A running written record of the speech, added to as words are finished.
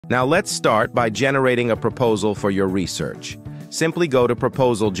Now let's start by generating a proposal for your research. Simply go to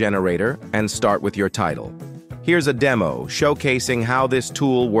Proposal Generator and start with your title. Here's a demo showcasing how this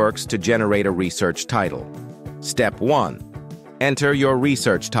tool works to generate a research title. Step 1. Enter your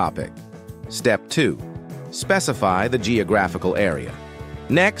research topic. Step 2. Specify the geographical area.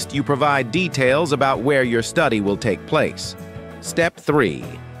 Next, you provide details about where your study will take place. Step 3.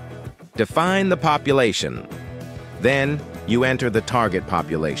 Define the population. Then, you enter the target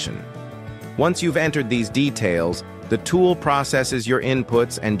population. Once you've entered these details, the tool processes your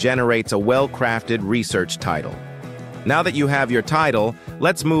inputs and generates a well-crafted research title. Now that you have your title,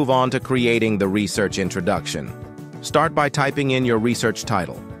 let's move on to creating the research introduction. Start by typing in your research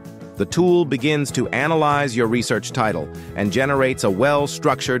title. The tool begins to analyze your research title and generates a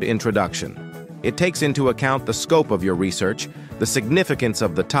well-structured introduction. It takes into account the scope of your research, the significance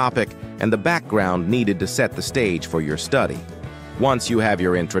of the topic, and the background needed to set the stage for your study. Once you have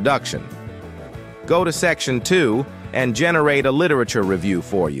your introduction, go to Section 2 and generate a literature review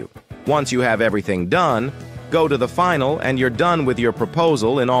for you. Once you have everything done, go to the final and you're done with your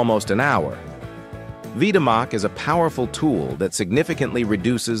proposal in almost an hour. VitaMock is a powerful tool that significantly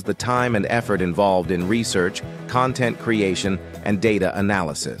reduces the time and effort involved in research, content creation, and data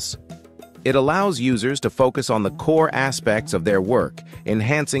analysis. It allows users to focus on the core aspects of their work,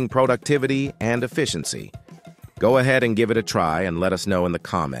 enhancing productivity and efficiency. Go ahead and give it a try and let us know in the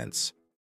comments.